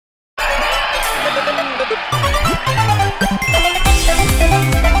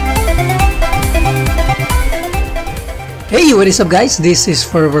Hey, what is up guys, this is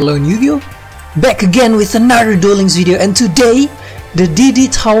ForeverAloneYugioh, back again with another Duel Links video, and today the D.D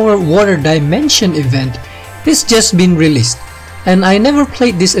Tower Water Dimension event has just been released. And I never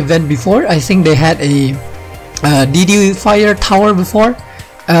played this event before. I think they had a D.D Fire Tower before,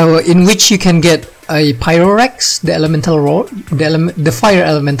 in which you can get a Pyrorex, the Elemental Lord, the Fire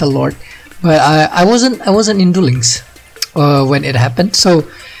Elemental Lord. But I wasn't in Duel Links when it happened, so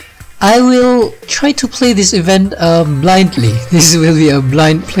I will try to play this event blindly. This will be a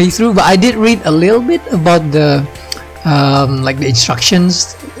blind playthrough, but I did read a little bit about the like the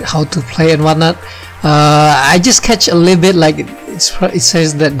instructions, how to play and whatnot. I just catch a little bit, like it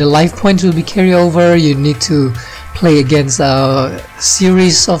says that the life points will be carried over. You need to play against a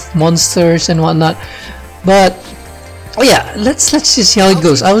series of monsters and whatnot. But oh yeah, let's just see how it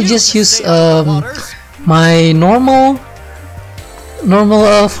goes. I will just use my normal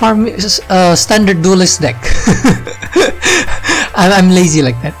standard duelist deck. I'm lazy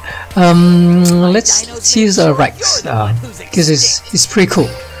like that. Let's use a Rex because he's pretty cool.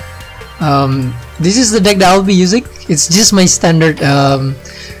 This is the deck that I'll be using. It's just my standard,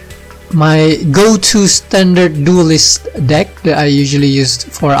 my go-to standard duelist deck that I usually use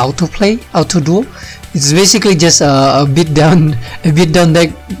for auto duel. It's basically just a beat down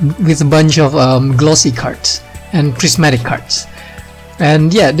deck with a bunch of glossy cards and prismatic cards.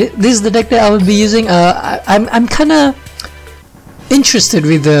 And yeah, this is the deck that I will be using. I'm kind of interested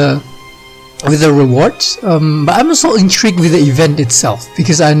with the rewards, but I'm also intrigued with the event itself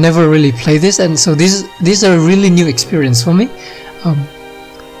because I never really played this, and so this is a really new experience for me.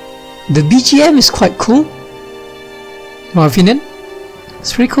 The BGM is quite cool, in my opinion.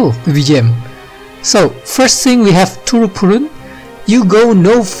 It's pretty cool, the BGM. So first thing, we have Turupurun. You go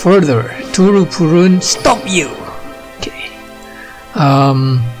no further. Turupurun, stop you.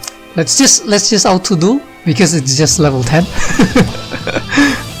 Let's just auto duel because it's just level 10.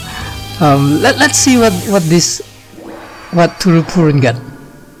 Let's see what Turupurun got.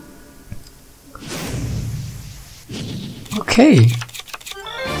 Okay.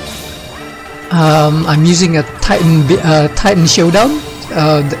 I'm using a Titan Showdown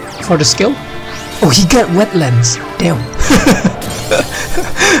for the skill. Oh, he got Wetlands. Damn.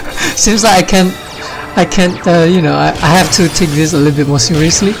 Seems like I can't, you know, I have to take this a little bit more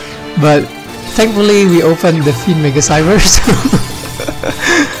seriously, but thankfully we opened the Fiend Mega Cyber, so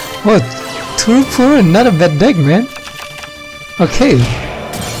what? Turupurun, not a bad deck, man. Okay,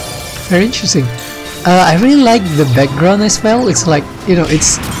 very interesting. I really like the background as well. It's like, you know,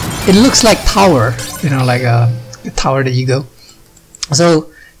 it looks like tower, you know, like a tower that you go. So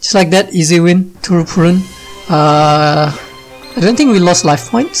just like that, easy win, Turupurun. I don't think we lost life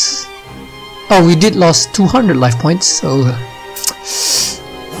points. Oh, we did lost 200 life points, so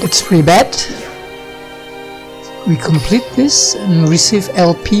it's pretty bad. We complete this and receive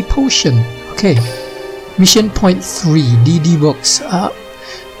LP potion. Okay, mission point 3, DD box.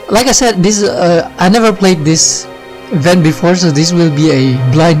 Like I said, this I never played this event before, so this will be a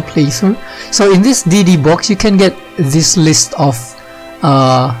blind playthrough. So in this DD box, you can get this list of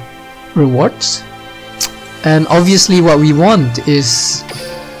rewards, and obviously what we want is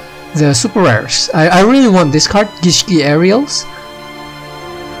the super rares. I really want this card, Gishki Ariels.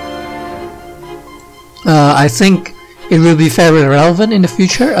 I think it will be very relevant in the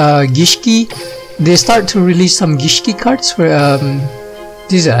future. Gishki, they start to release some Gishki cards for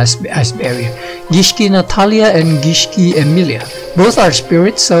this is Ice Barrier. Gishki Natalia and Gishki Emilia. Both are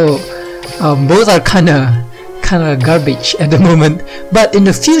spirits, so both are kinda garbage at the moment. But in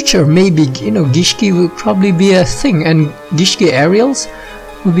the future, maybe, you know, Gishki will probably be a thing, and Gishki Ariels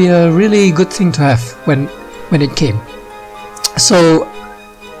would be a really good thing to have when it came. So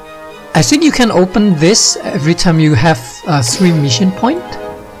I think you can open this every time you have 3 mission point.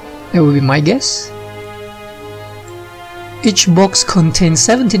 That would be my guess. Each box contains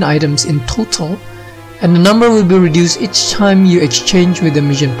 17 items in total, and the number will be reduced each time you exchange with the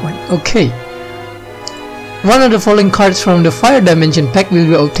mission point. Okay. One of the following cards from the Fire Dimension pack will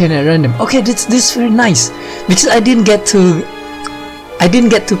be obtained at random. Okay, this is very nice because I didn't get to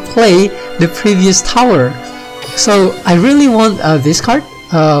play the previous tower, so I really want this card,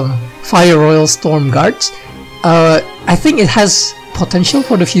 Fire Royal Storm Guards. I think it has potential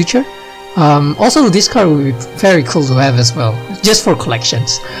for the future. Also, this card would be very cool to have as well, just for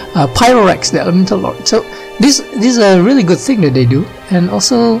collections. Pyrorex, the Elemental Lord. So this is a really good thing that they do. And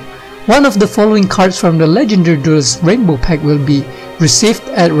also, one of the following cards from the Legendary Duelist Rainbow pack will be received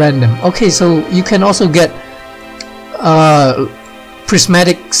at random. Okay, so you can also get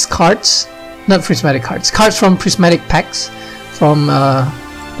prismatic cards, not prismatic cards, cards from prismatic packs from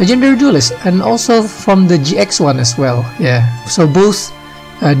Legendary Duelist, and also from the GX one as well. Yeah, so both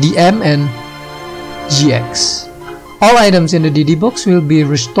DM and GX. All items in the DD box will be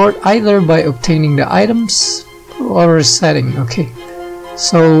restored either by obtaining the items or resetting. Okay,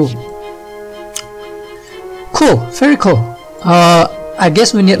 so cool, very cool. I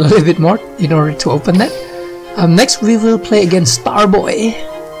guess we need a little bit more in order to open that. Next we will play against Starboy,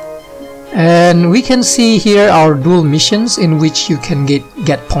 and we can see here our duel missions in which you can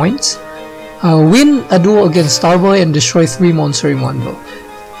get points. Win a duel against Starboy and destroy 3 monsters in one go.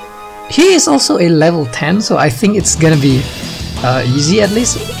 He is also a level 10, so I think it's gonna be easy, at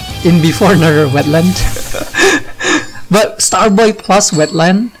least in before another wetland. But Starboy plus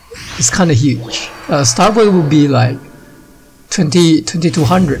wetland is kind of huge. Starboy will be like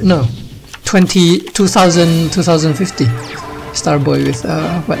 2200, no, 2050 Starboy with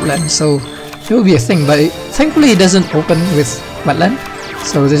wetland, so it will be a thing. But thankfully it doesn't open with wetland,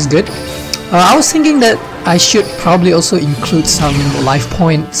 so this is good. I was thinking that I should probably also include some life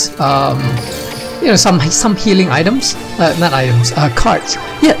points, you know, some healing items, not items, cards.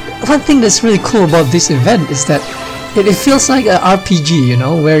 Yeah, one thing that's really cool about this event is that it feels like an RPG, you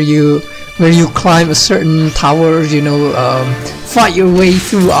know, where you climb a certain tower, you know, fight your way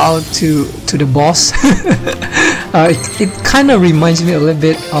throughout to the boss. It kind of reminds me a little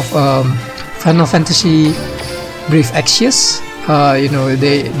bit of Final Fantasy Brave Exvius. You know,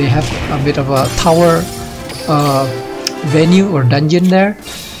 they have a bit of a tower venue or dungeon there.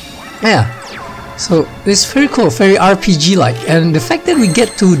 Yeah, so it's very cool, very RPG like, and the fact that we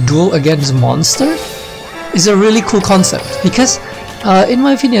get to duel against monster is a really cool concept, because in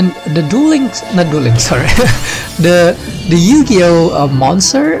my opinion the the Yu-Gi-Oh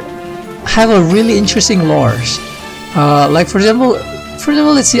monster have a really interesting lores. Like for example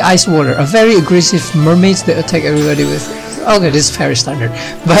let's see Ice Water, a very aggressive mermaids that attack everybody with. Okay, this is very standard,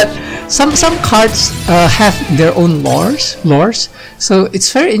 but some cards have their own lores, so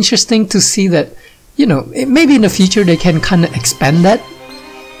it's very interesting to see that, you know, maybe in the future they can kind of expand that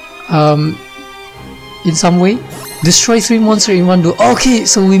in some way. Destroy 3 monsters in one duel. Okay,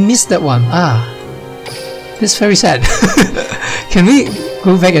 so we missed that one. That's very sad. Can we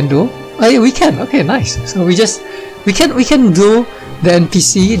go back and duel? Oh yeah, we can. Okay, nice. So we can duel the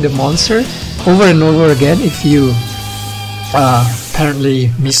NPC, the monster, over and over again if you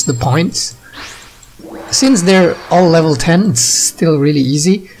apparently miss the points. Since they're all level 10, it's still really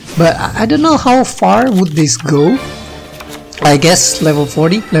easy, but I don't know how far would this go. I guess level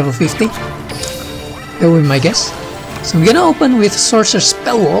 40, level 50, that would be my guess. So I'm gonna open with Sorcerer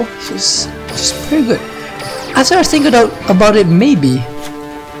Spell Wall, which is just pretty good. After I think about it, maybe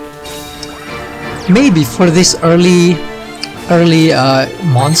for this early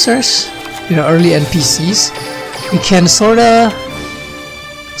monsters, you know, early NPCs, we can sort of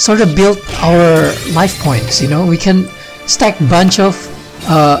build our life points. You know, we can stack bunch of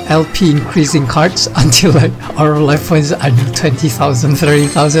LP increasing cards until like our life points are 20,000,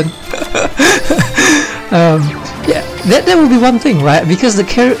 30,000. Yeah, that would be one thing, right? Because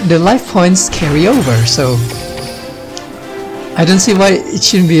the life points carry over, so I don't see why it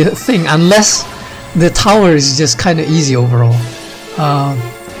shouldn't be a thing, unless the tower is just kind of easy overall.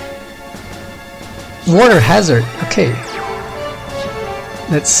 Water Hazard, okay.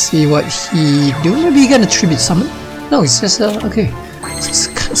 Let's see what he do. Maybe he gonna tribute summon? No, it's just okay.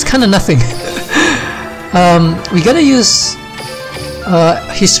 It's kind of nothing. We gotta use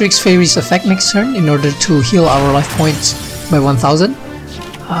Historic Fairy's effect next turn in order to heal our life points by 1000.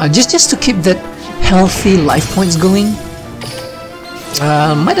 Just to keep that healthy life points going.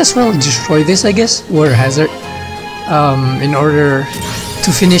 Might as well destroy this, I guess, Water Hazard, in order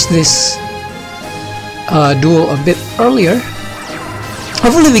to finish this duel a bit earlier.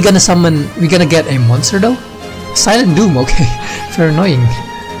 Hopefully we're gonna get a monster though. Silent Doom, okay. Very annoying.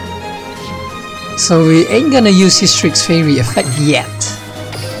 So we ain't gonna use Historic Fairy effect yet.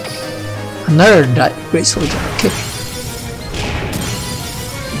 Another Great Soldier, okay.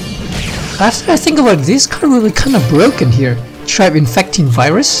 After I think about this card will be kinda broken here. Tribe Infecting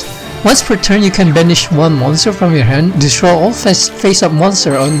Virus. Once per turn you can banish one monster from your hand, destroy all face-up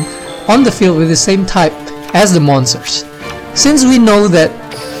monster on the field with the same type as the monsters. Since we know that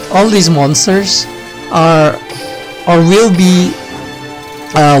all these monsters are or will be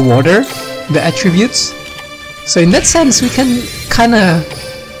water, the attributes, so in that sense we can kinda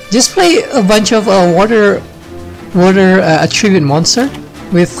just play a bunch of water attribute monster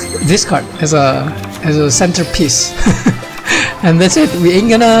with this card as a centerpiece. And that's it. We ain't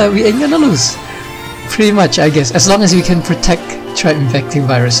gonna lose, pretty much, I guess, as long as we can protect Tribe Infecting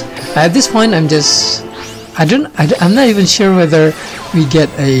Virus. At this point I'm just I'm not even sure whether we get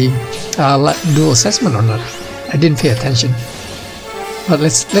a dual assessment or not. I didn't pay attention, but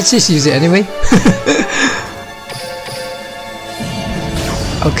let's just use it anyway.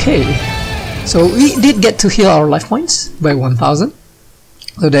 Okay, so we did get to heal our life points by 1000,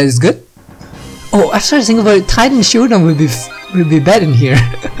 so that is good. Oh, after I think about it, Titan Showdown will be bad in here.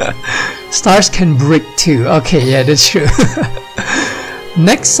 Stars can break too. Okay, yeah, that's true.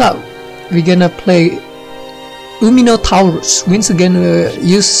 Next up, we're gonna play Umino Taurus. Wins again,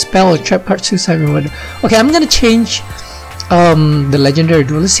 use spell or trap card to summon weather. Okay, I'm gonna change the legendary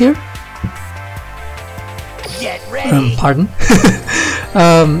duelist here. Get ready. Pardon.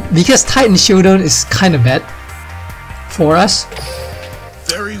 Because Titan Showdown is kind of bad for us.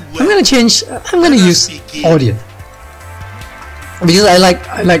 Very well. I'm gonna change. I'm gonna use Odeon because I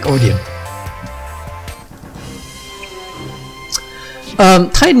like Odeon.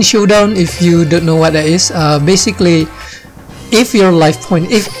 Titan Showdown, if you don't know what that is, basically, if your life point,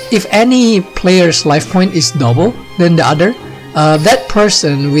 if any player's life point is double than the other, that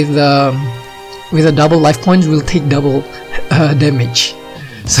person with a double life points will take double damage.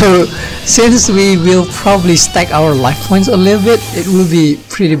 So since we will probably stack our life points a little bit, it will be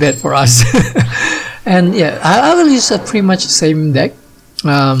pretty bad for us. And yeah, I will use pretty much the same deck.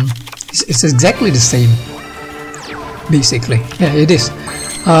 It's exactly the same, basically. Yeah, it is.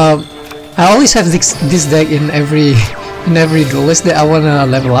 I always have this deck in every duelist that I wanna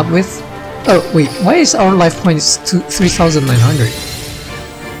level up with. Oh wait, why is our life points to 3,900?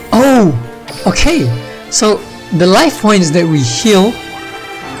 Oh, okay. So the life points that we heal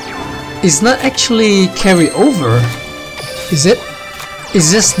is not actually carried over, is it? It's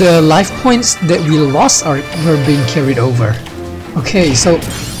just the life points that we lost were being carried over. Okay, so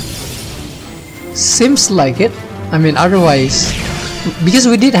seems like it. I mean, otherwise, because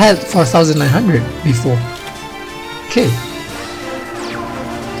we did have 4,900 before. Okay.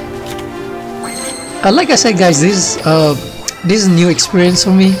 Like I said, guys, this is a new experience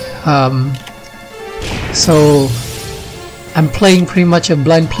for me. So I'm playing pretty much a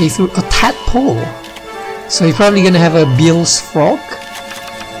blind playthrough, a tadpole. So you're probably gonna have a Bill's Frog.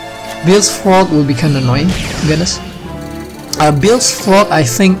 Bill's Frog will be kind of annoying, to be honest. Bill's Frog, I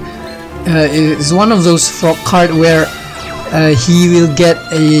think, is one of those frog card where he will get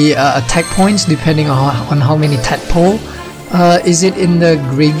a attack points depending on how many tadpole. Is it in the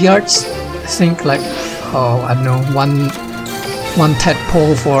graveyards? I think like, oh, I don't know, one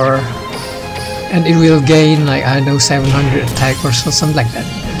tadpole for, and it will gain like, I don't know, 700 attack or so, something like that.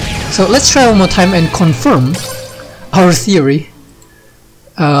 So let's try one more time and confirm our theory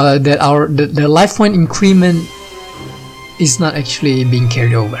that the life point increment is not actually being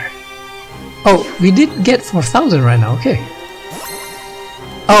carried over. Oh, we did get 4,000 right now. Okay.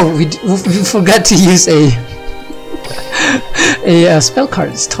 Oh, we forgot to use a spell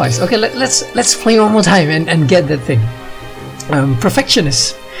cards twice. Okay, let's play one more time and get that thing.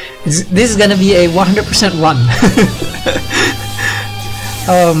 Perfectionist. This is gonna be a 100% run.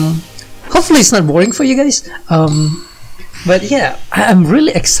 Hopefully it's not boring for you guys. But yeah, I'm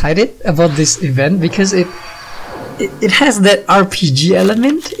really excited about this event because it has that RPG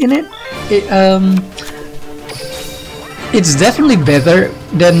element in it. It's definitely better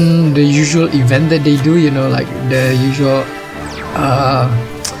than the usual event that they do, you know, like the usual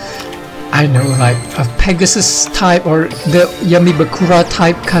I know, like a Pegasus type or the Yamibakura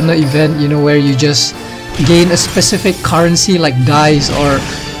type kind of event, you know, where you just gain a specific currency like dice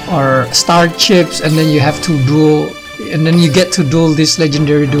or star chips, and then you have to duel, and then you get to duel this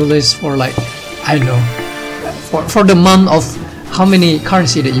legendary duelist for like, I don't know, for the month of how many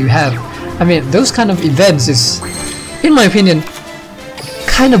currency that you have. I mean, those kind of events is, in my opinion,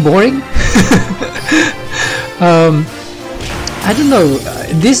 kind of boring. I don't know,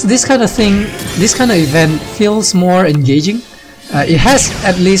 this kind of thing, this kind of event feels more engaging. It has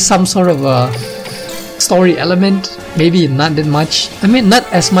at least some sort of a story element, maybe not that much. I mean,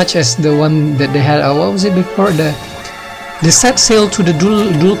 not as much as the one that they had, what was it before, the set sail to the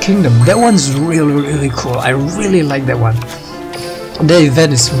Duel Kingdom. That one's really cool. I really like that one. The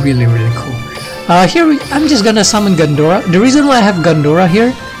event is really cool. Here I'm just gonna summon Gandora. The reason why I have Gandora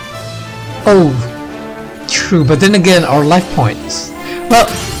here, oh, true, but then again, our life points. Well,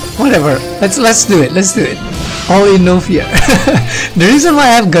 whatever. Let's do it. Let's do it. All in, no fear. The reason why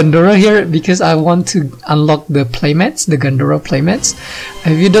I have Gandora here because I want to unlock the playmats, the Gandora playmats.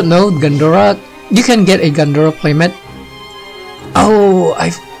 If you don't know, Gandora, you can get a Gandora playmat. Oh,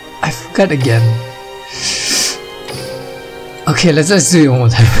 I forgot again. Okay, let's do it one more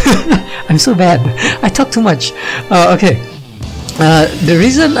time. I'm so bad. I talk too much. Okay. The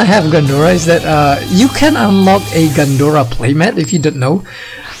reason I have Gandora is that you can unlock a Gandora playmat, if you don't know,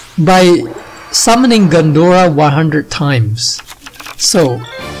 by summoning Gandora 100 times. So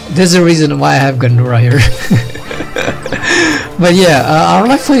there's a reason why I have Gandora here. But yeah, our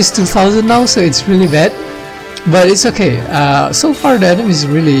life is 2000 now, so it's really bad. But it's okay. So far the enemy is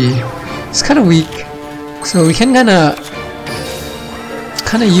really, it's kind of weak. So we can kind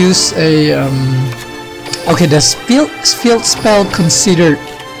of use a okay, the field spell considered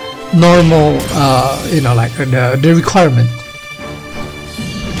normal, you know, like the requirement.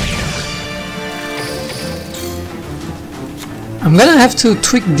 I'm gonna have to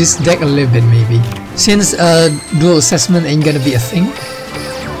tweak this deck a little bit maybe, since dual assessment ain't gonna be a thing.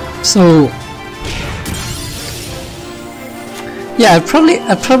 So yeah, I'd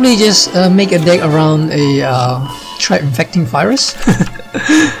probably just make a deck around a tribe infecting virus.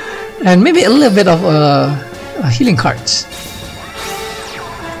 And maybe a little bit of healing cards.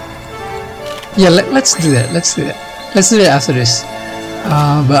 Yeah, let's do that. Let's do it after this.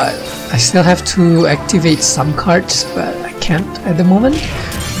 But I still have to activate some cards, but I can't at the moment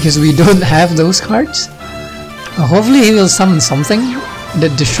because we don't have those cards. Hopefully he will summon something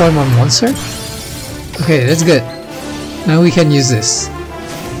that destroys my monster. Okay, that's good. Now we can use this,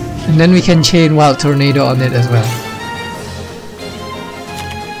 and then we can chain Wild Tornado on it as well.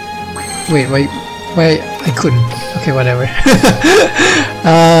 Wait, I couldn't. Okay, whatever.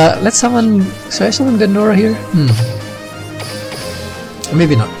 Let's summon. Should I summon Gandora here?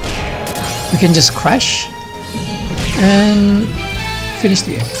 Maybe not. We can just crash and finish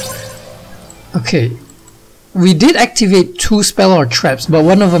the game. Okay, we did activate 2 spell or traps, but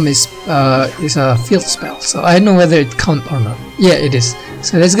one of them is a field spell, so I don't know whether it counts or not. Yeah, it is.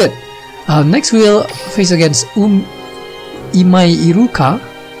 So that's good. Next we'll face against Imai Iruka.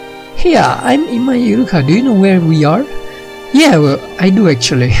 Hey, I'm Imai Iruka. Do you know where we are? Yeah, well, I do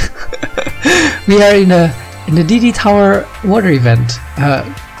actually. We are in the D.D Tower Water event.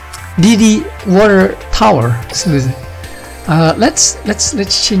 D.D Water Tower. So let's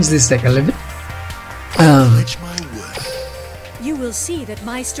change this deck a little bit. You will see that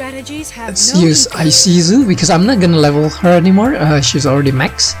my strategies have let's use Isizu because I'm not gonna level her anymore. She's already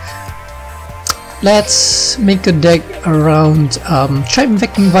max. Let's make a deck around tribe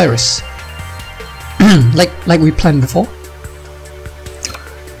infecting virus, like we planned before.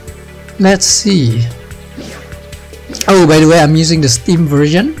 Let's see. Oh, by the way, I'm using the Steam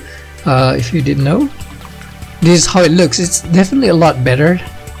version. If you didn't know, this is how it looks. It's definitely a lot better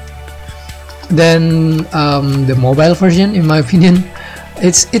than the mobile version, in my opinion.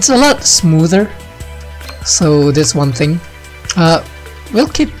 It's a lot smoother. So that's one thing. We'll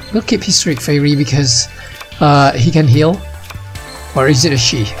keep Historic Fairy because he can heal, or is it a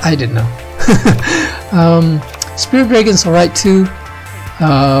she? I don't know. Spirit Dragon's alright too.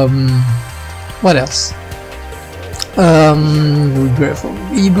 What else? Regretful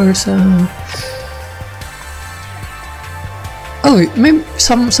Rebirth. Oh, maybe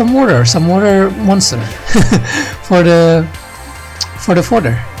some water monster for the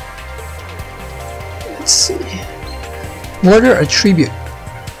fodder. Let's see. Water attribute.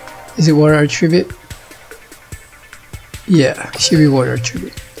 Is it water attribute? Yeah, should be water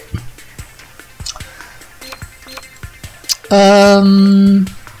attribute. Oh,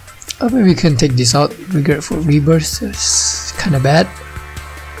 maybe we can take this out. Regretful Rebirth is kind of bad.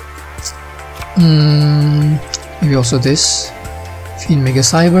 Maybe also this. Fiend Mega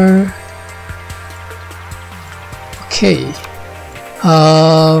Cyber. Okay.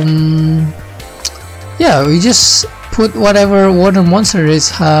 Yeah, we just put whatever water monster is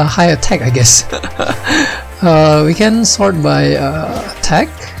high attack, I guess. We can sort by attack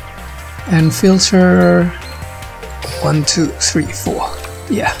and filter 1, 2, 3, 4.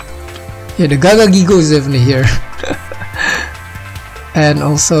 Yeah, the Gaga Gigo is definitely here. And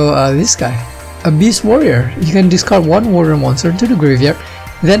also this guy, Abyss Warrior. You can discard 1 water monster to the graveyard,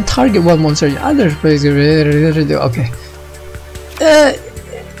 then target 1 monster in other place. Okay,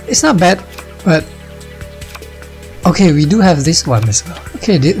 it's not bad, but okay, we do have this one as well.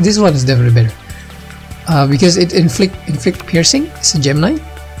 Okay, this one is definitely better because it inflict piercing. It's a Gemini.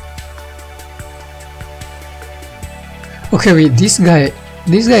 Okay, wait, this guy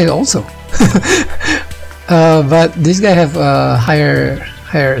also. But this guy have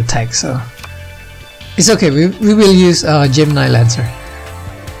higher attack, so it's okay. We will use Gemini Lancer.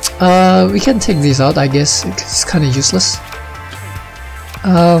 We can take this out, I guess. It's kind of useless.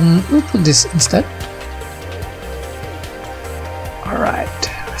 We'll put this instead. Alright,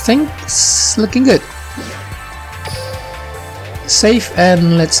 I think it's looking good. Save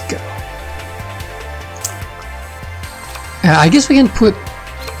and let's go. I guess we can put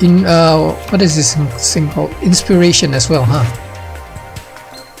in what is this thing called? Inspiration as well, huh?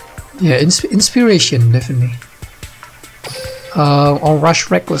 Yeah, inspiration definitely. Or rush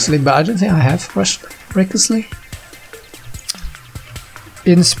recklessly, but I don't think I have rush recklessly.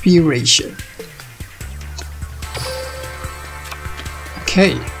 Inspiration.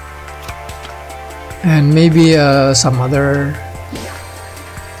 Okay. And maybe some other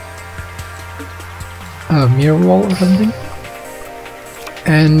mirror wall or something.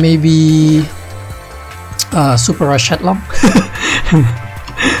 And maybe super rush headlong.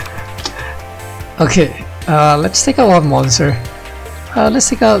 Okay, let's take out one monster. Let's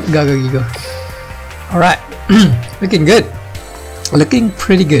take out Yugioh. Alright, looking good. Looking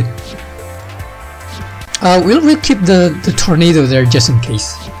pretty good. We'll keep the tornado there just in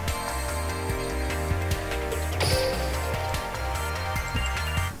case.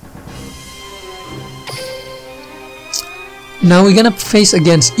 Now we're gonna face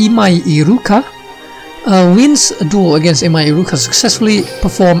against Imai Iruka. Wins a duel against Imai Iruka, successfully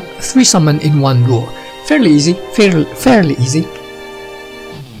perform 3 summon in 1 duel. Fairly easy, fairly easy.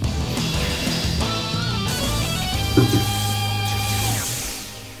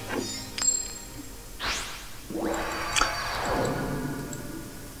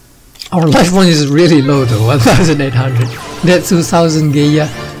 Our life point is really low though, 1800. That 2000 Gaia.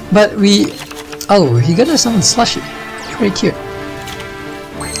 But we... oh, he gonna summon Slushy. Very cute.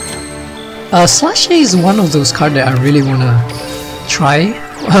 Slushy is one of those cards that I really wanna try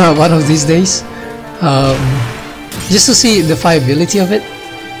one of these days. Just to see the viability of it.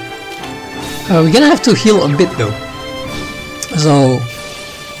 We're gonna have to heal a bit though. So...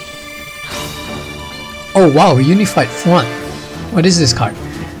 oh wow, Unified Front. What is this card?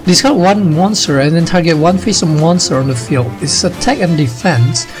 Discard 1 monster and then target 1 face-up monster on the field. Its attack and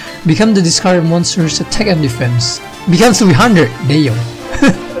defense become the discarded monster's attack and defense. Becomes 300. Damn.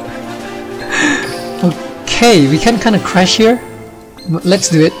 Okay, we can kind of crash here. But let's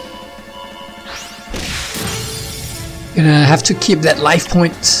do it. Gonna have to keep that life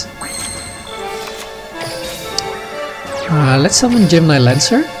point. Let's summon Gemini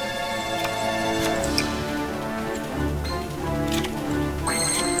Lancer.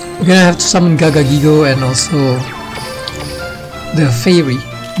 We're gonna have to summon Yugioh and also the Fairy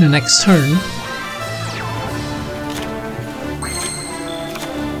the next turn.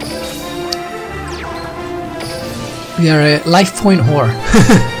 We are a life point whore.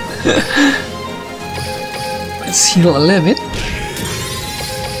 Let's heal a little bit.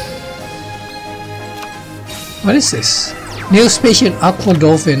 What is this? Neospatian Aqua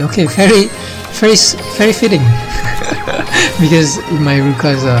Dolphin. Okay, very fitting. Because my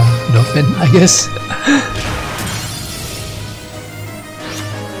Iruka is a dolphin, I guess.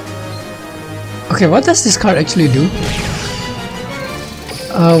 Okay, what does this card actually do?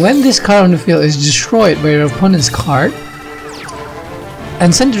 When this card on the field is destroyed by your opponent's card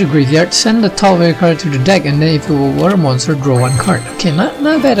and sent to the graveyard, send the top of your card to the deck, and then if it were a water monster, draw 1 card. Okay, not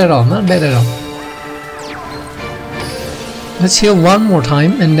bad at all, not bad at all. Let's heal one more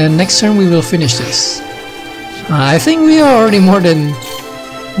time, and then next turn we will finish this. I think we are already more than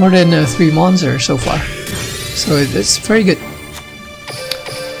 3 monsters so far, so it's very good.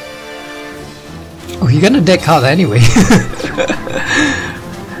 Oh, you're gonna deck out anyway.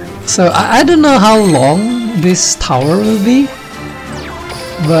 So I don't know how long this tower will be,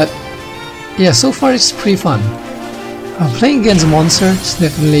 but yeah, so far it's pretty fun. Playing against monsters is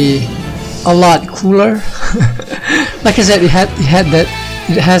definitely a lot cooler. Like I said, it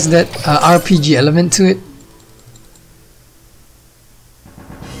has that RPG element to it.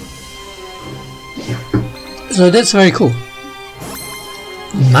 So that's very cool.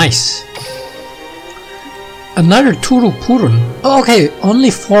 Nice. Another Turu Purun. Oh, okay, only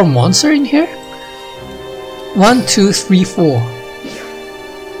 4 monster in here? 1, 2, 3, 4.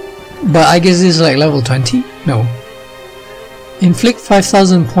 But I guess this is like level 20? No. Inflict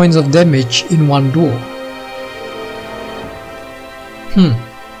 5000 points of damage in 1 duel.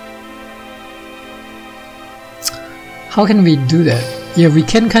 How can we do that? Yeah, we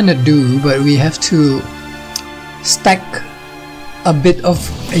can kinda do, but we have to stack a bit of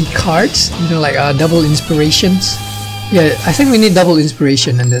cards, you know, like double inspirations. Yeah, I think we need double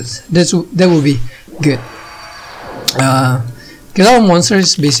inspiration, and that will be good. Because our monster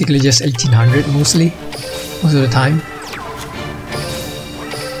is basically just 1800 most of the time.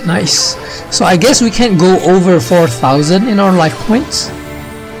 Nice. So I guess we can't go over 4000 in our life points.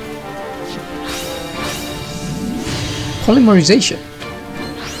 Polymerization.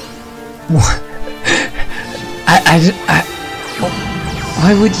 What?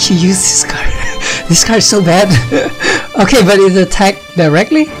 Why would you use this card? This card is so bad. Okay, but it attack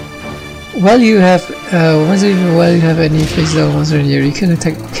directly? While you have while you have any face down monster in here, you can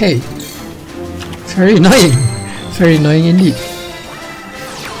attack. Okay. Very annoying. Very annoying indeed.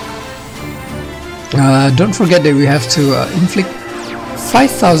 Don't forget that we have to inflict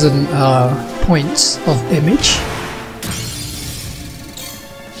 5,000 points of damage.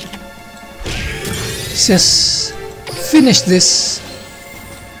 Let's just finish this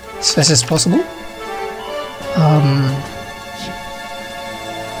as fast as possible.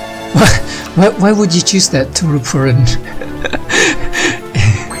 Why would you choose that to root for an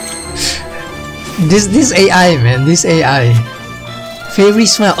this AI, man, this AI. Fairy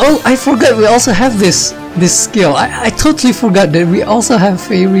Smile. Oh, I forgot we also have this skill. I totally forgot that we also have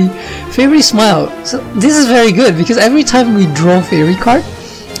Fairy Smile. So this is very good because every time we draw Fairy card,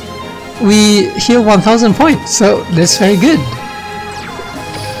 we heal 1,000 points. So that's very good.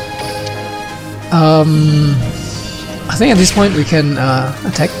 I think at this point we can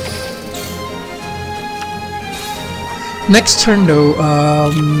attack. Next turn though,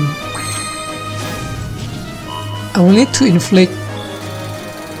 I will need to inflict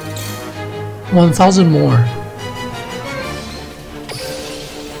 1,000 more.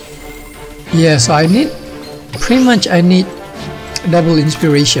 Yeah, so I need pretty much double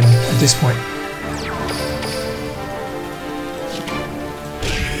inspiration at this point.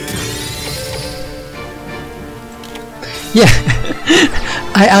 Yeah,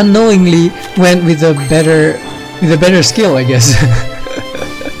 I unknowingly went with a better skill, I guess.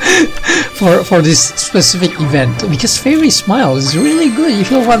 for this specific event, because Fairy Smile is really good. You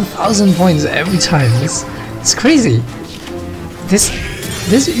heal 1,000 points every time. It's crazy. This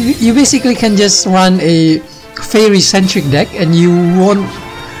you basically can just run a fairy centric deck and you won't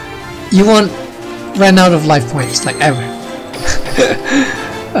run out of life points like ever.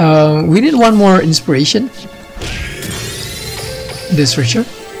 We need one more inspiration. This for sure.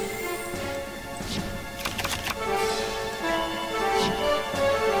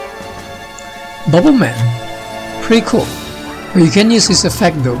 Bubble Man, pretty cool. But you can use this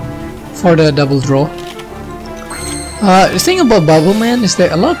effect though for the double draw. The thing about Bubble Man is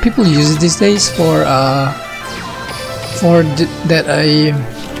that a lot of people use it these days for that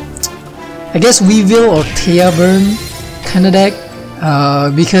I guess Weevil or Thea Burn kind of deck,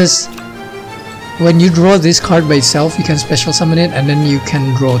 because when you draw this card by itself, you can special summon it and then you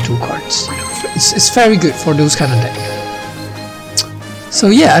can draw 2 cards. It's very good for those kind of deck. So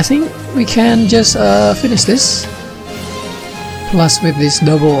yeah, I think we can just finish this. Plus with this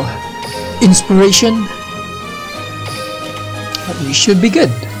double inspiration, we should be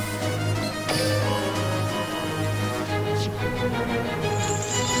good.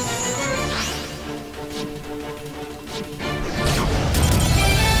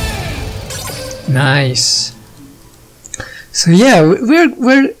 Nice. So yeah,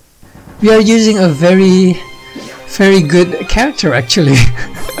 we are using a very good character actually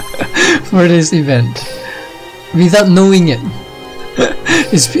for this event without knowing it.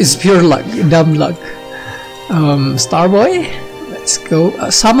 It's pure luck, dumb luck. Starboy, let's go.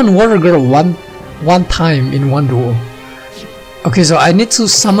 Summon Water Girl one time in one duel. Okay, so I need to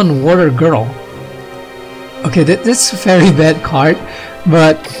summon Water Girl. Okay, that's a very bad card,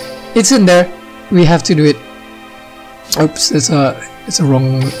 but it's in there. We have to do it. Oops, it's a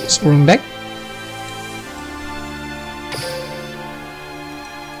wrong deck.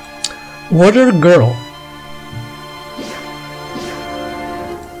 Water Girl.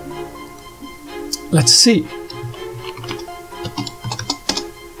 Let's see.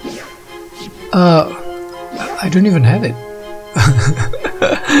 I don't even have it.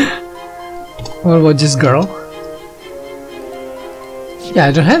 What about this girl? Yeah,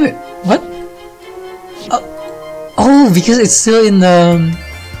 I don't have it. What? Oh, because it's still in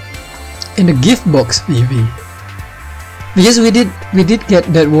the gift box, maybe. Because we did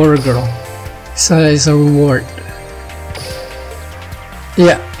get that Water Girl, so it's a reward.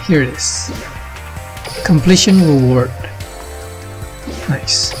 Yeah, here it is. Completion reward.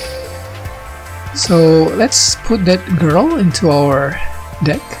 Nice. So let's put that girl into our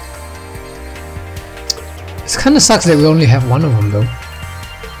deck. It kind of sucks that we only have one of them though.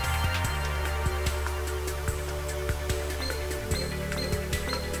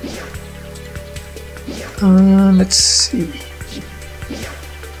 Let's see.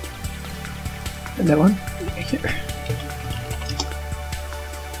 That one here.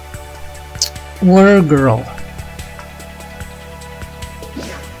 Water Girl.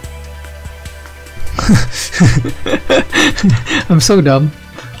 I'm so dumb.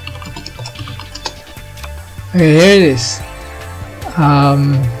 Okay, here it is.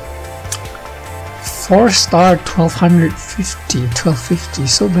 4-star 1250,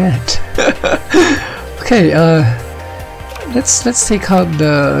 so bad. Okay, let's take out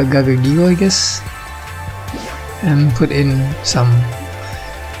the Gishki, I guess, and put in some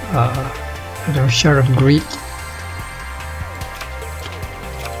I don't know, share of greed.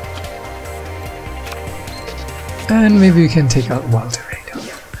 And maybe we can take out Wild Tornado.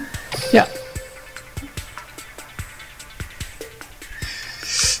 Yeah.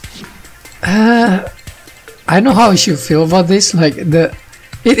 I know how I should feel about this. Like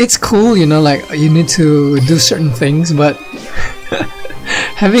it's cool, you know, like you need to do certain things, but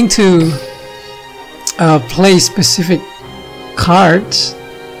having to play specific cards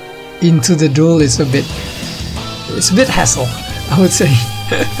into the duel is a bit hassle, I would say.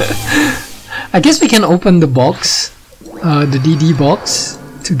 I guess we can open the box, the DD box,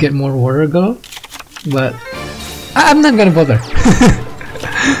 to get more water go, but I'm not gonna bother.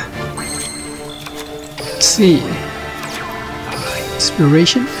 Let's see.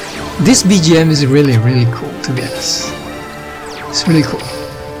 Inspiration. This BGM is really cool, to be honest. It's really cool.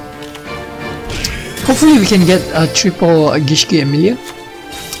 Hopefully we can get a triple Gishki Ariel.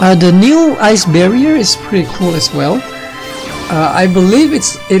 The new ice barrier is pretty cool as well. I believe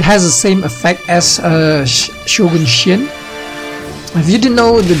it has the same effect as Shogun Shin. If you didn't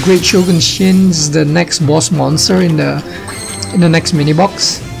know, the Great Shogun Shin is the next boss monster in the next mini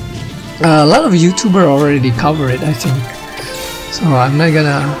box. A lot of YouTubers already cover it, I think. So I'm not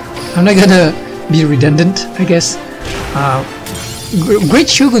gonna be redundant, I guess. Great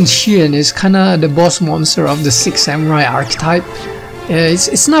Shogun Shin is kinda the boss monster of the 6 Samurai archetype.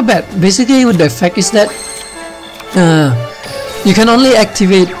 It's not bad. Basically, what the effect is that you can only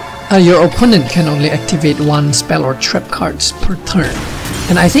activate, your opponent can only activate one spell or trap cards per turn.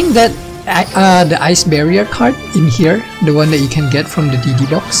 And I think that the ice barrier card in here, the one that you can get from the DD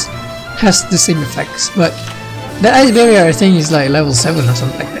box, has the same effects. But the ice barrier, I think, is like level 7 or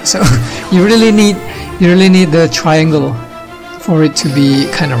something like that. So you really need the triangle for it to be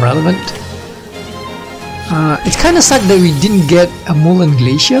kind of relevant. It's kind of sad that we didn't get a Mulan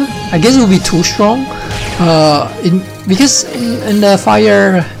Glacier. I guess it will be too strong. Because in the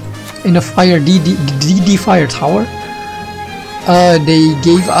fire DD Fire Tower, they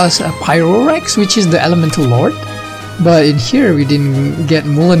gave us a Pyrorex, which is the Elemental Lord. But in here we didn't get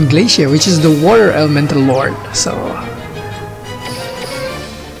Mulan Glacier, which is the Water Elemental Lord. So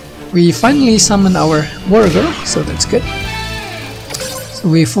we finally summoned our Water Girl, so that's good. So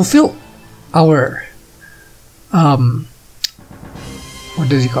we fulfill our what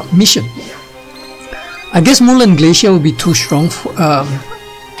does it call? Mission. I guess Mulan Glacier will be too strong for,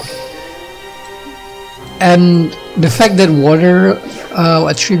 and the fact that water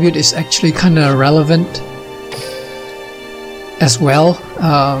attribute is actually kind of relevant as well.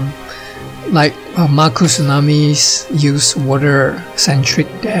 Like Maku Tsunamis use water centric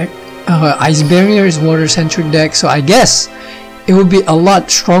deck, Ice Barrier is water centric deck, so I guess it would be a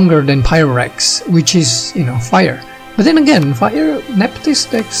lot stronger than Pyrorex, which is, you know, fire. But then again, fire Neptis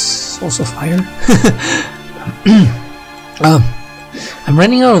deck's also fire. I'm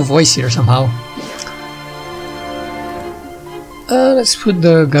running out of voice here somehow. Let's put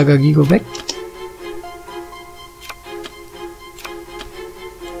the Gishki back.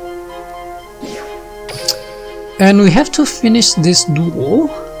 And we have to finish this duel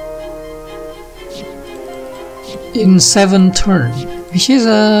in 7 turns, which is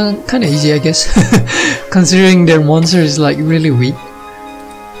kind of easy, I guess, considering their monster is like really weak.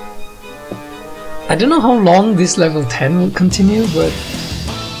 I don't know how long this level 10 will continue, but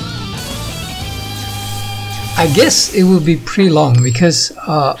I guess it will be pretty long because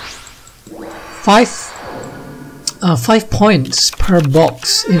 5 points per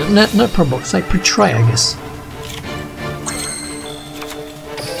box, not per box, like per try, I guess.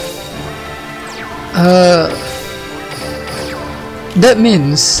 That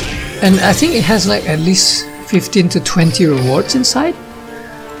means, and I think it has like at least 15 to 20 rewards inside.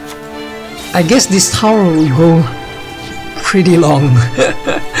 I guess this tower will go pretty long.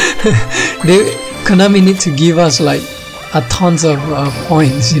 Konami need to give us like a tons of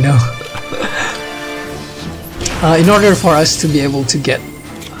points, you know, in order for us to be able to get,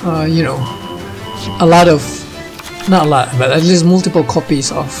 you know, a lot of, not a lot, but at least multiple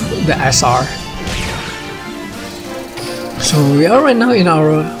copies of the SR. So we are right now in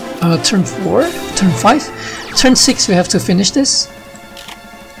our turn 4, turn 5, turn 6 we have to finish this,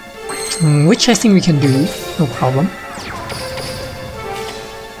 which I think we can do, no problem.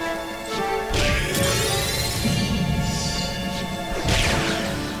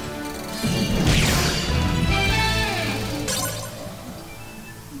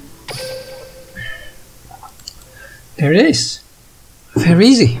 There it is. Very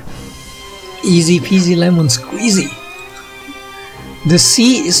easy. Easy peasy lemon squeezy. The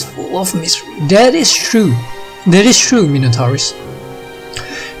sea is full of mystery. That is true. That is true, Minotaurus.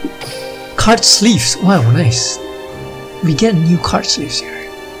 Card sleeves. Wow, nice. We get new card sleeves here.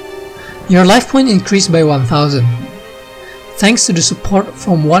 Your life point increased by 1000. Thanks to the support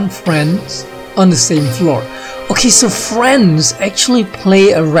from one friend on the same floor. Okay, so friends actually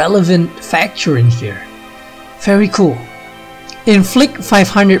play a relevant factor in here. Very cool. Inflict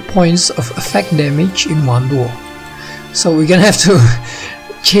 500 points of effect damage in one duel. So we're gonna have to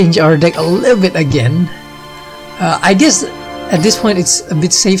change our deck a little bit again. I guess at this point it's a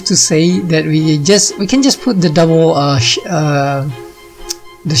bit safe to say that we can just put the double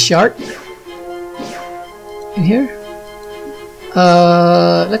the shard in here.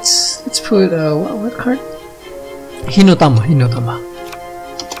 Let's put what card? Hinotama.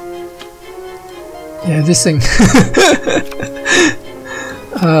 Yeah, this thing.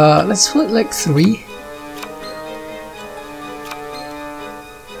 Let's put like 3.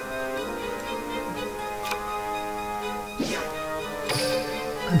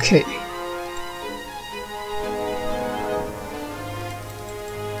 Okay.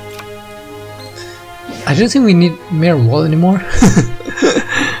 I don't think we need Mirror Wall anymore.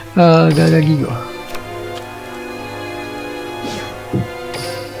 Yugioh.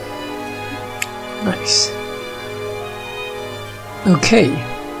 Nice. Okay.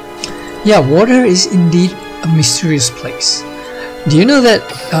 Yeah, water is indeed a mysterious place. Do you know that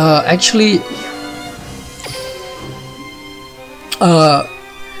actually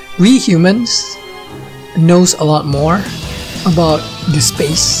we humans knows a lot more about the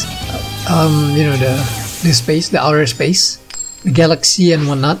space, you know, the space, the outer space, the galaxy and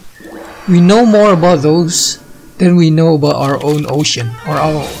whatnot. We know more about those than we know about our own ocean or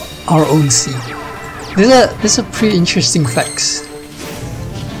our own sea. There's a pretty interesting facts.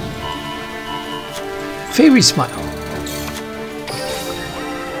 Fairy smile.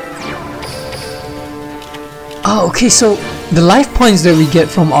 Oh, okay, so the life points that we get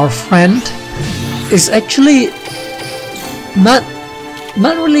from our friend is actually not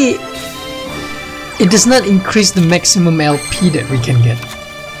really. It does not increase the maximum LP that we can get.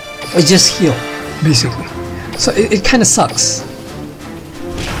 It just heal, basically. So it kind of sucks.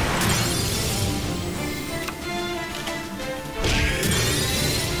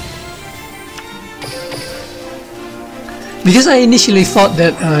 Because I initially thought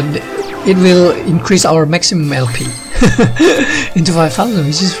that it will increase our maximum LP into 5000,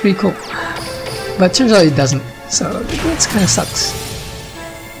 which is pretty cool. But turns out it doesn't, so that kind of sucks.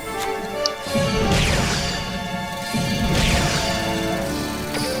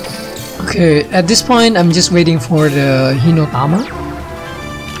 Okay, at this point I'm just waiting for the Hinotama.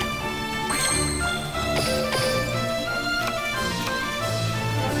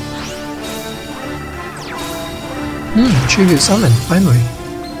 Tribute summon, finally.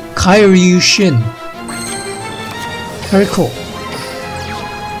 Kairyu Shin. Very cool.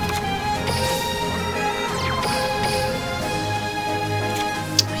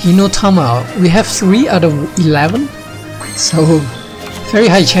 Hinotama, we have 3 out of 11, so very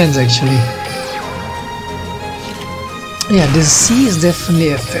high chance actually. Yeah, the sea is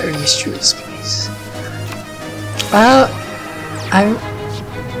definitely a very mysterious place.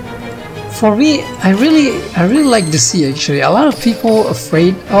 For me, I really like the sea actually. A lot of people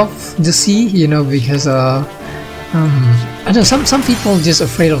afraid of the sea, you know, because I don't know, some people just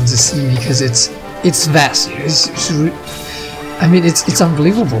afraid of the sea because it's vast. I mean, it's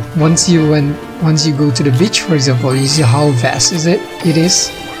unbelievable. Once you go to the beach, for example, you see how vast it is.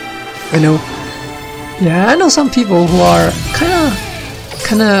 I know. Yeah, I know some people who are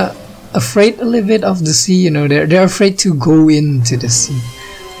kind of afraid a little bit of the sea. You know, they're afraid to go into the sea.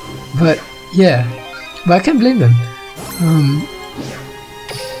 But yeah, but I can't blame them.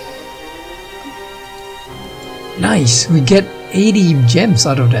 Nice, we get 80 gems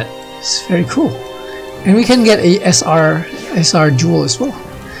out of that. It's very cool, and we can get a SR jewel as well.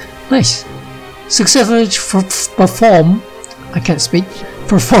 Nice. Successfully perform. I can't speak.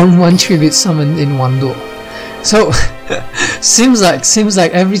 Perform 1 tribute summon in 1 duel. So seems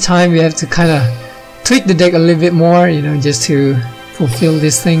like every time we have to kind of tweak the deck a little bit more, you know, just to fulfill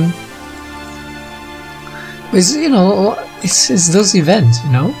this thing. But you know, it's those events,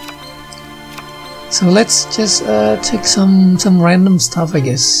 you know. So let's just take some random stuff, I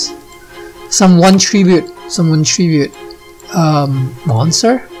guess. Some one tribute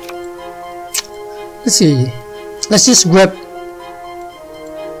monster. Let's see. Let's just grab.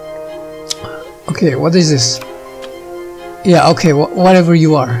 Okay, what is this? Yeah, okay, whatever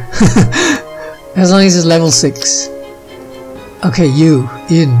you are. As long as it's level 6. Okay, you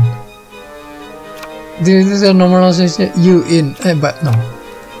in. This is a normalization. You in, but no.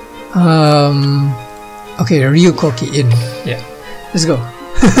 Okay, Ryu Koki in. Yeah, let's go.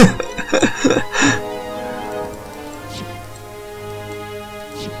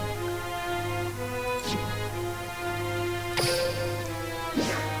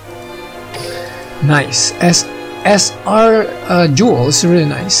 Nice. SR Jewel is really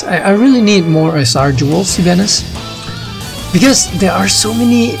nice. I really need more SR Jewels, to be honest, because there are so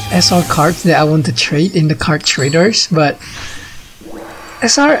many SR cards that I want to trade in the card traders, but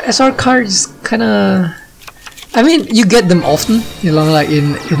SR cards kinda, I mean, you get them often, you know, like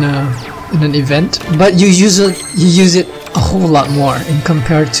in an event, but you use it a whole lot more in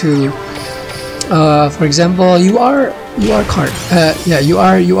compared to for example, UR card. Yeah,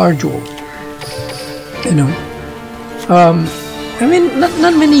 UR Jewel. You know, I mean,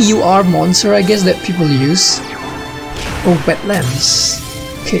 not many UR monster, I guess, that people use. Oh, wetlands.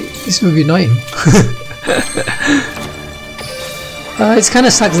 Okay, this will be annoying. It's kind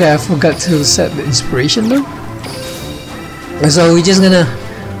of sucks that I forgot to set the inspiration though. So we're just gonna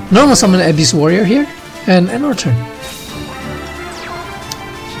normal summon Abyss Warrior here and end our turn.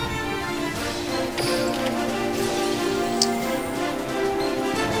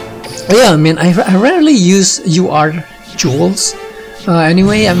 Yeah, I mean, I rarely use UR jewels.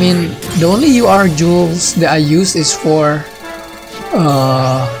 Anyway, I mean, the only UR jewels that I use is for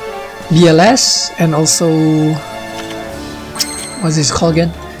BLS and also what's this called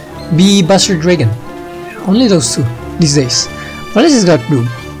again? B Buster Dragon. Only those two these days. What does this got do?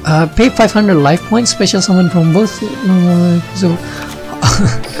 Pay 500 life points, special summon from both. So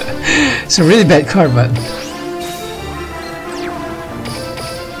it's a really bad card,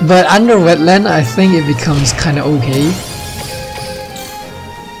 but under wetland, I think it becomes kind of okay.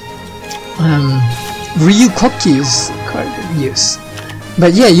 Ryu Koki's card use,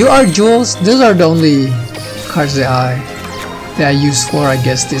 but yeah, UR jewels. Those are the only cards that I use for, I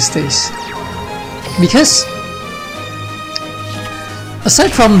guess, these days. Because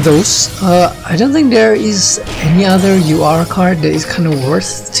aside from those, I don't think there is any other UR card that is kind of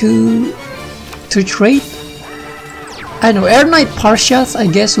worth to trade. I know Air Knight Parshas, I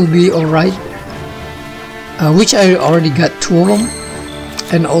guess, will be alright, which I already got 2 of them,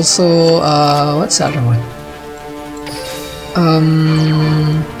 and also what's the other one?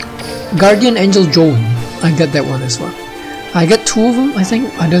 Guardian Angel Joan, I got that one as well. I got 2 of them, I think.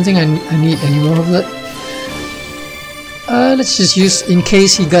 I don't think I need any more of that. Let's just use, in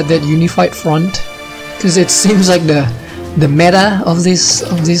case he got that unified front, because it seems like the meta of this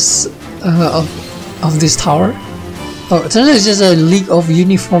tower. Oh, it turns out it's just a League of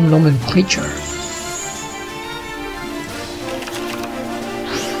Uniform Nomenclature.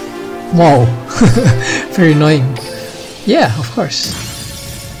 Wow, very annoying. Yeah, of course.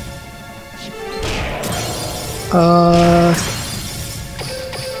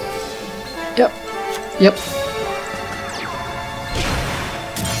 Yep.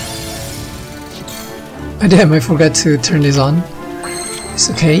 Oh, damn, I forgot to turn this on. It's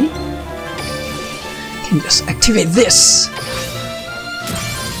okay. Can just activate this.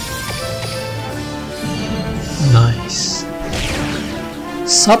 Nice.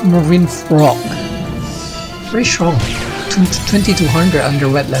 Submarine Frog. Very strong. 2200 under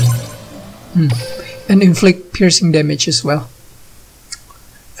wetland. And inflict piercing damage as well.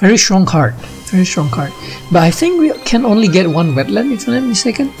 Very strong card. Very strong card. But I think we can only get 1 wetland, if I'm not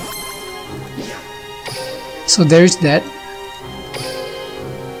mistaken. So there's that.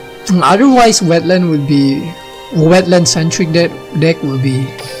 Otherwise, wetland centric deck will be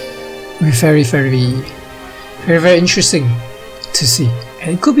very interesting to see,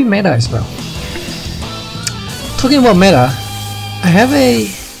 and it could be meta as well. Talking about meta, I have a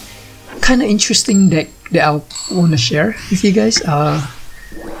kind of interesting deck that I want to share with you guys.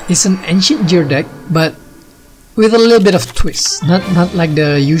 It's an Ancient Gear deck, but with a little bit of twist, not like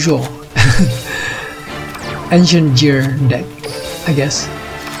the usual Ancient Gear deck, I guess.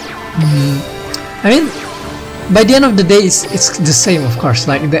 I mean, by the end of the day, it's the same, of course.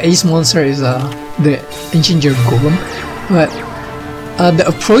 Like the ace monster is the Ancient Gear Golem, but the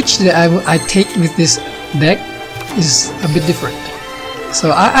approach that I take with this deck is a bit different.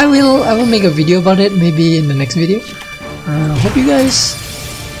 So I will make a video about it, maybe in the next video. Hope you guys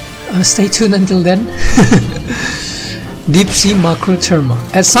stay tuned until then. Deep Sea Macro Therma.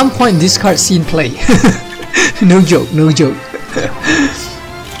 At some point, this card seen play. No joke, no joke.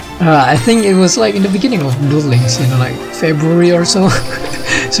 I think it was like in the beginning of Duel Links, you know, like February or so.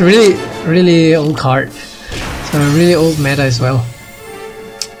 It's a really old card. So a really old meta as well.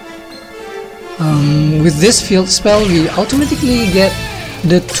 With this field spell, we automatically get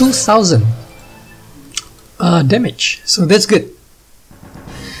the 2000 damage, so that's good.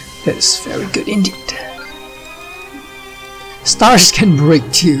 That's very good indeed. Stars can break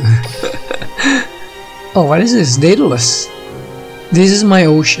too. Oh, what is this? Daedalus. This is my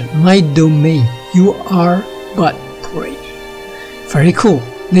ocean, my domain. You are but prey. Very cool.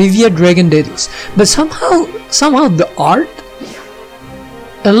 Navia Dragon Daedalus. But somehow the art,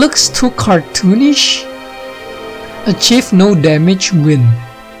 it looks too cartoonish. Achieve no damage, win.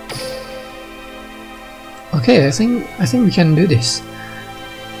 Okay, I think we can do this.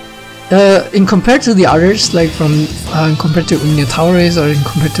 In compared to the others, like from compared to Unyataures or in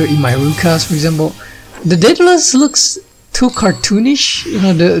compared to Imairukas, for example, the Daedalus looks too cartoonish. You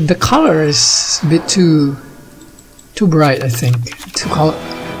know, the color is a bit too bright. I think too color.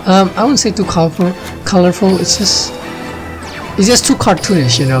 I wouldn't say too colorful. It's just too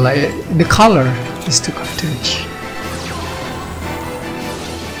cartoonish. You know, like the color is too cartoonish.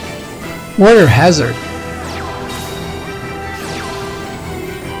 Water hazard.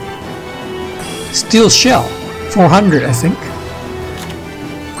 Steel shell, 400 I think.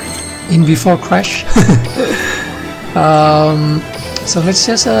 In before crash. So let's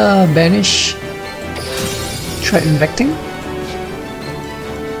just banish. Try infecting.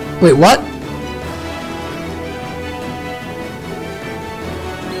 Wait, what?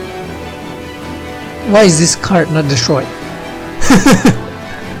 Why is this card not destroyed?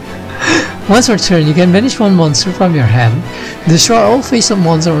 Once per turn, you can banish one monster from your hand. Destroy all face-up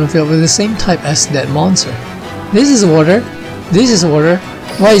monsters on the field with the same type as that monster. This is water. This is water.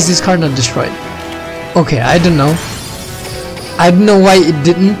 Why is this card not destroyed? Okay, I don't know. I don't know why it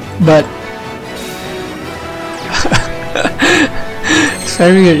didn't, but it's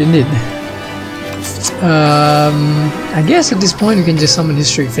very weird indeed. I guess at this point you can just summon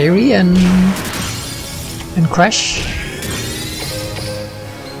History Fairy and crash.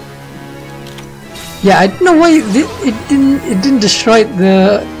 Yeah, I don't know why it didn't destroy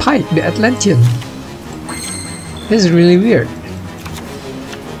the Pike, the Atlantean. This is really weird.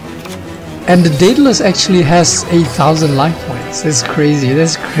 And the Daedalus actually has 8,000 life points. That's crazy.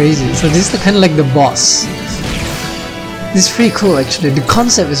 That's crazy. So this is kind of like the boss. This is pretty cool actually. The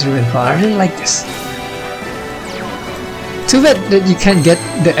concept is really fun. I really like this. Too bad that you can't get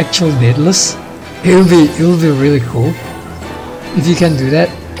the actual Daedalus. It will be really cool if you can do that.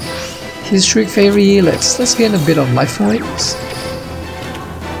 History Fairy, let's gain a bit of life points.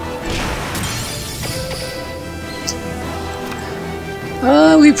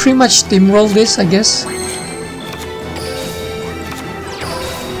 We pretty much steamroll this, I guess.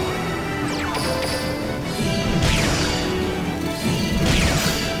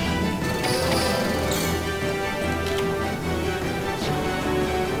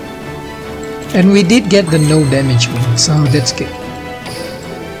 And we did get the no damage win, so that's good.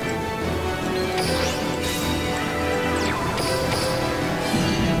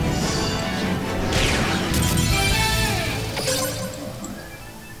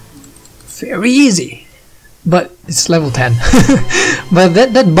 Very easy, but it's level 10. But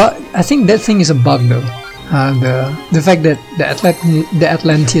that bug, I think that thing is a bug though. The fact that the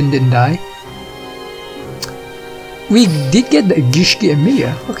Atlantean didn't die. We did get the Gishki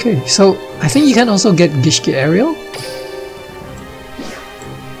Emilia. Okay, so I think you can also get Gishki Ariel.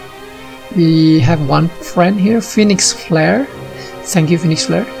 We have one friend here, Phoenix Flare. Thank you, Phoenix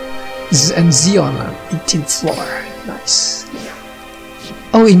Flare. And Xeon on 18th floor. Nice.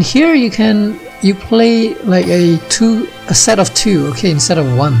 Oh, in here you play like a set of two, okay, instead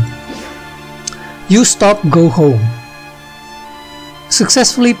of one. You stop, go home.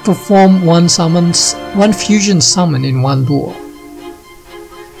 Successfully perform one fusion summon in one duel.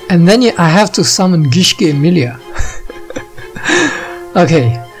 And then I have to summon Gishki Emilia.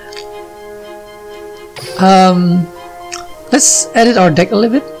 Okay. Let's edit our deck a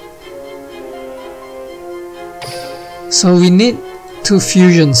little bit. So we need to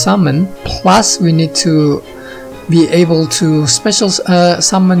fusion summon, plus we need to be able to special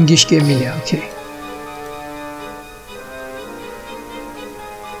summon Gishki Emilia. Okay.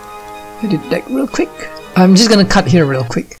 Edit deck real quick. I'm just gonna cut here real quick.